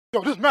Yo,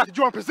 this Matthew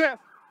Jordan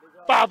presents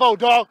 5-0,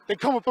 dog. They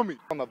coming for me.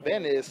 On the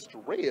Venice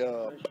trip.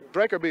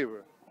 Drake or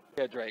Bieber?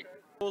 Yeah, Drake.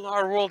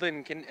 Our world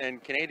in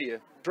Canada.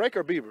 Drake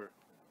or Bieber?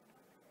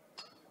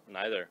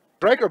 Neither.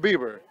 Drake or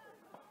Bieber?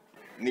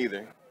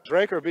 Neither.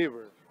 Drake or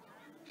Bieber?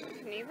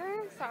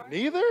 Neither? Sorry.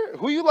 Neither?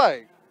 Who you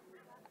like?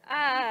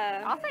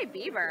 I'll say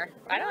Bieber.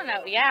 I don't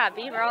know. Yeah,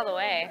 Bieber all the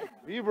way.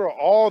 Bieber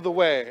all the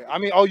way. I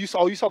mean, you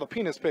saw the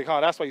penis pic,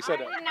 huh? That's why you said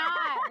that. I did not.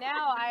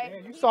 No,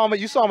 Man,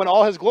 you saw him in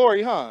all his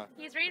glory, huh?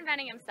 He's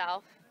reinventing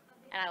himself,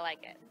 and I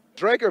like it.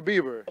 Drake or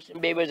Bieber?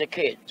 Bieber's a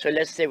kid, so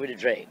let's stay with the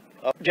Drake.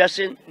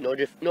 Justin, no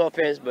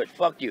offense, but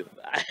fuck you.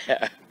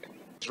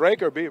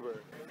 Drake or Bieber?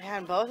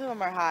 Man, both of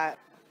them are hot.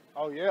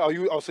 Oh yeah.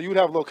 So you would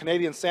have a little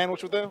Canadian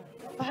sandwich with them?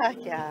 Fuck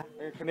yeah.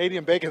 A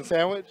Canadian bacon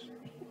sandwich?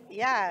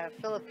 Yeah,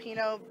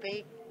 Filipino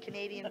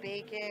Canadian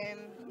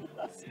bacon,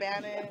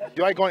 Spanish.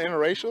 You like going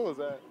interracial? Is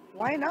that?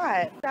 Why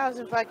not?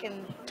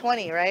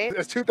 2020, right?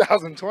 It's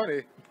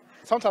 2020.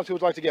 Sometimes people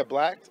like to get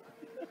blacked.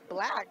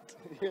 Blacked.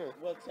 Yeah.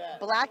 What's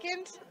that?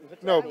 Blackened?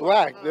 No,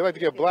 black. They like to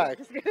get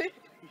blacked.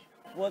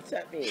 What's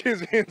that mean?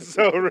 She's being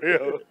so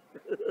real.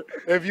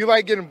 If you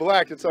like getting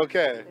blacked, it's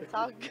okay. It's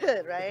all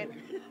good, right?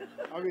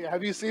 I mean,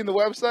 have you seen the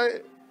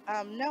website?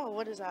 No,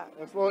 what is that?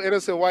 It's little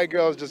innocent white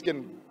girls just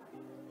getting.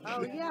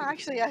 Oh yeah,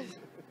 actually, that's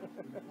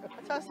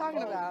what I was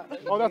talking about.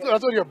 Oh, that's one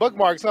of your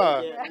bookmarks,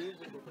 huh? Yeah.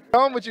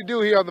 Tell them what you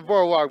do here on the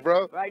boardwalk,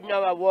 bro. Right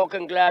now I walk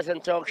in glass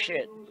and talk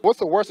shit. What's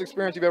the worst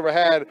experience you've ever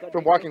had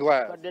from walking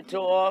glass? Cut the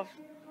toe off,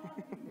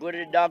 go to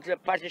the doctor,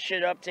 patch the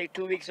shit up, take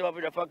 2 weeks off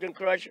with a fucking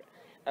crush,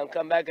 and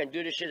come back and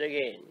do the shit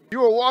again.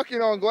 You were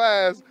walking on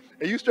glass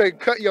and you straight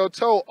cut your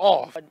toe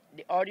off. But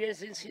the audience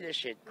didn't see the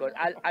shit, because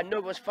I know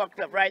it was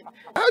fucked up, right?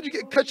 How'd you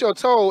cut your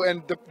toe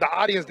and the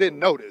audience didn't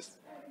notice?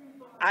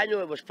 I knew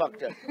it was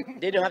fucked up.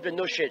 They don't have to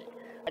know shit.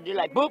 I did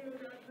like, boop.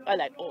 I'm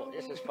like, oh,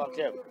 this is fucked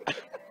up.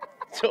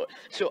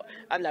 So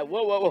I'm like,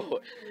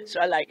 whoa.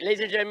 So I'm like, ladies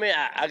and gentlemen,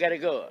 I gotta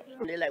go.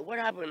 And they're like, what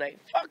happened? Like,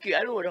 fuck you,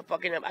 I know what the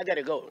fucking happened. I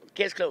gotta go.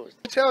 Case closed.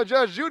 Tell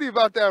Judge Judy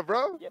about that,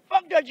 bro. Yeah,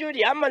 fuck that,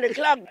 Judy. I'm on the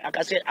clock. Like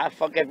I said, I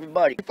fuck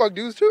everybody. You fuck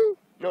dudes too?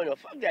 No,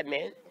 fuck that,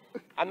 man.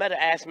 I'm not an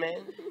ass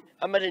man.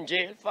 I'm not in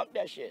jail. Fuck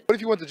that shit. What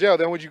if you went to jail?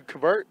 Then would you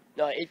convert?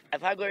 No,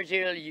 if I go to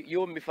jail, you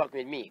won't be fucking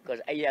with me,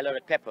 because I eat a lot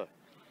of pepper.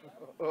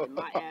 And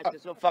my ass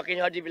is so fucking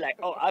hard to be like,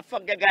 oh, I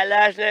fucked that guy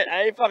last night.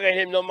 I ain't fucking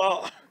him no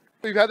more.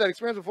 You've had that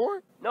experience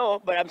before?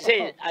 No, but I'm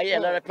saying I eat a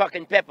lot of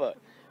fucking pepper.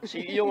 So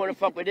you don't want to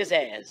fuck with this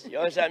ass. You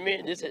understand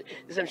me? This is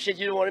some shit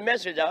you don't want to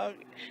mess with, dog.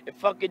 It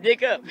fuck your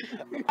dick up.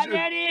 And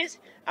that is,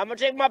 I'm going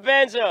to take my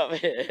pants off.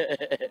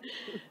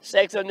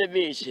 Sex on the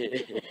beach.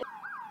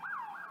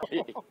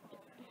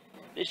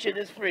 This shit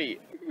is free.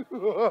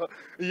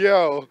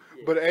 Yo,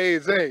 but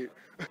AIDS ain't.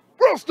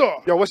 Real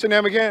star! Yo, what's your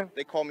name again?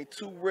 They call me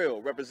Too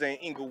Real, representing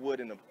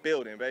Inglewood in the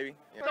building, baby.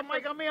 Yeah. I'm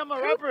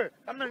a rapper.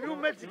 I'm the new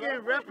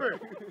Mexican rapper.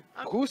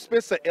 Who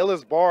spits the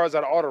illest bars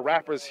out of all the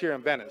rappers here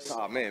in Venice?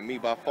 Oh man, me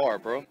by far,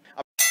 bro.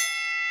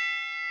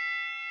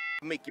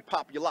 Make you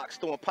pop your locks,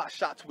 throwing pot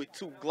shots with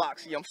 2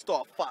 Glocks. Yeah, I'm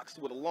Star Fox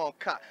with a long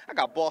cock. I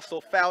got balls so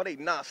foul, they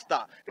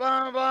non-stop.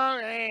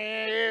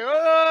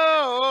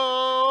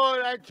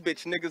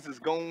 Bitch niggas is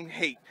gon'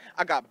 hate.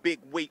 I got big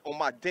weight on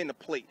my dinner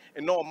plate,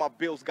 and all my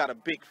bills got a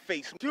big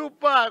face.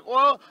 Tupac,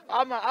 well,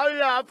 I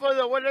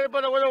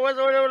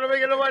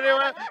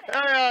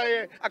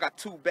got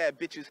 2 bad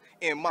bitches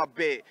in my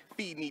bed,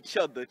 feeding each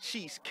other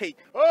cheesecake.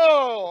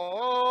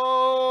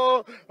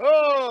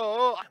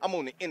 I'm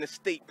on the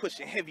interstate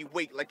pushing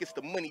heavyweight like it's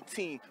the money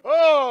team.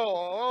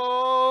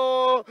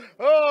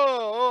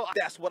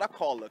 That's what I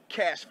call a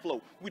cash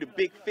flow. We the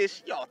big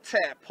fish, y'all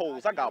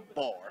tadpoles. I got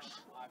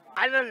bars.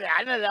 Ándale,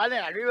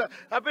 arriba.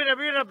 Apenas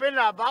viene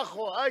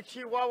abajo. Ay,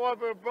 chihuahua,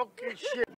 broken shit.